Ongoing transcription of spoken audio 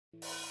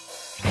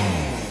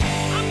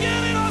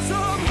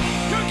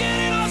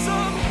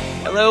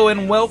Hello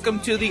and welcome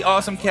to the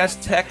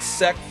AwesomeCast Tech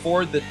Sec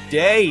for the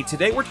day.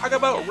 Today we're talking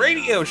about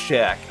Radio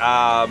Shack.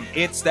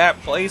 It's that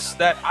place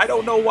that I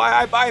don't know why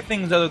I buy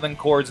things other than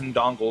cords and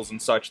dongles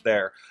and such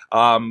there.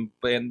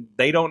 And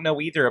they don't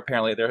know either,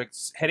 apparently. They're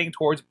heading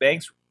towards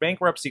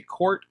bankruptcy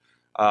court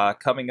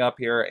coming up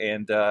here,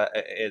 and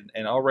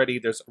already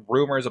there's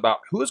rumors about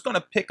who's going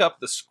to pick up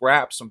the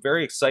scraps. Some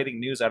very exciting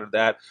news out of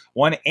that.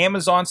 One,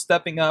 Amazon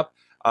stepping up,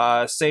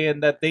 saying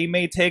that they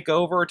may take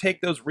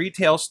those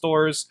retail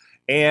stores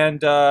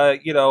and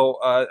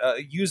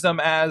use them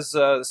as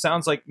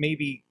sounds like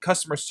maybe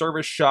customer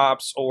service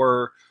shops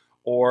or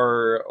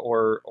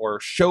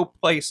show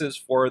places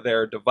for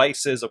their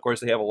devices. Of course,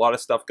 they have a lot of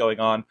stuff going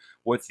on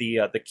with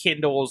the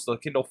Kindles, the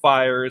Kindle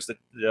Fires,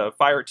 the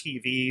Fire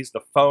TVs,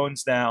 the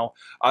phones now.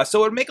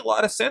 So it would make a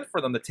lot of sense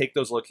for them to take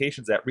those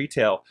locations at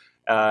retail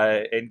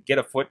and get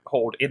a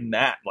foothold in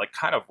that, like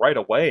kind of right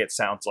away. It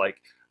sounds like.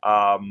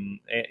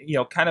 Kind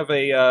of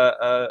a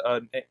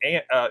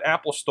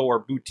Apple Store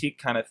boutique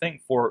kind of thing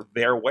for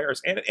their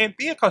wares, and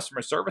be a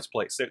customer service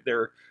place.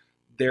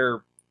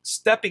 They're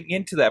stepping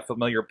into that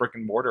familiar brick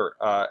and mortar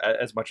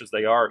as much as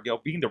they are.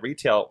 Being the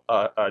retail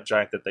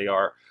giant that they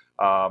are,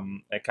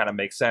 it kind of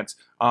makes sense.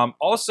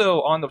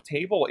 Also on the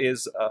table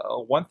is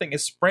one thing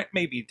is Sprint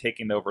may be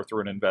taking over through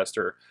an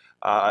investor.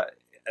 I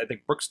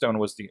think Brookstone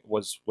was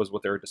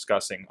what they were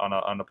discussing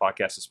on the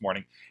podcast this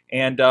morning,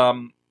 and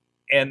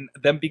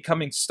them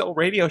becoming still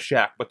Radio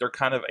Shack, but they're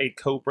kind of a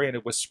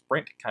co-branded with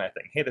Sprint kind of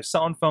thing. Hey, they're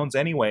selling phones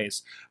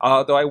anyways,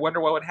 though I wonder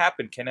what would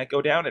happen. Can I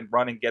go down and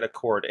run and get a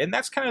cord? And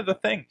that's kind of the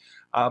thing.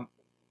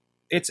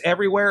 It's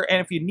everywhere,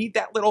 and if you need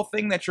that little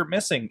thing that you're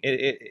missing,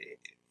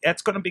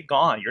 it's going to be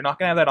gone. You're not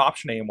going to have that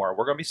option anymore.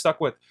 We're going to be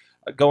stuck with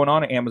going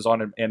on to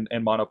Amazon and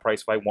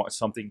monoprice if I want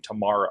something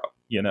tomorrow,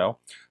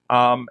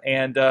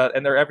 and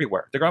they're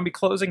everywhere. They're going to be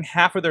closing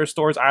half of their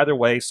stores either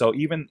way, so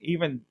even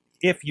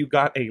if you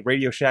got a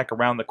Radio Shack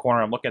around the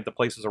corner, I'm looking at the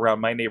places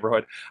around my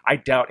neighborhood, I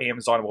doubt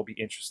Amazon will be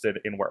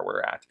interested in where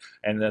we're at.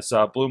 And this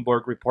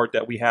Bloomberg report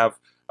that we have,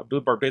 a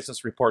Bloomberg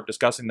business report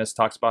discussing this,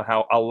 talks about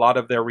how a lot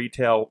of their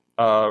retail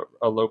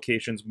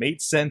locations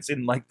made sense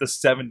in like the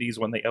 70s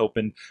when they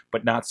opened,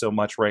 but not so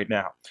much right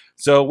now.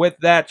 So with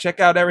that, check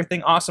out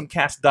everything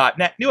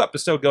AwesomeCast.net. New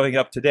episode going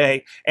up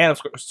today. And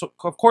of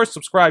course,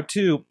 subscribe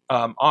to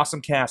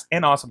AwesomeCast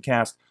and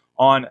AwesomeCast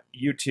on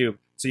YouTube,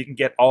 so you can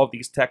get all of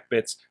these tech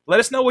bits. Let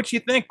us know what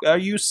you think. Are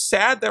you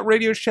sad that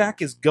Radio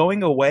Shack is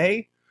going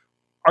away?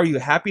 Are you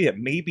happy it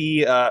may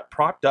be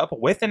propped up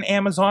with an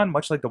Amazon,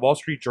 much like the Wall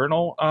Street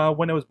Journal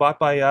when it was bought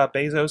by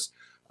Bezos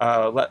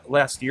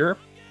last year?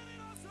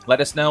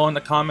 Let us know in the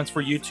comments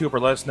for YouTube,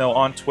 or let us know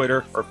on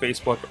Twitter or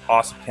Facebook,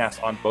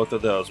 AwesomeCast on both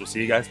of those. We'll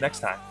see you guys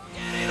next time.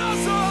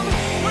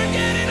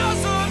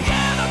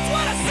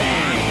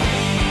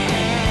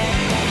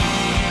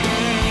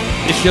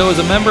 This show is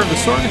a member of the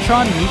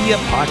Sorgatron Media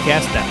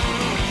Podcast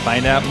Network.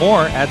 Find out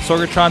more at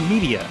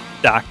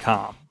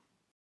sorgatronmedia.com.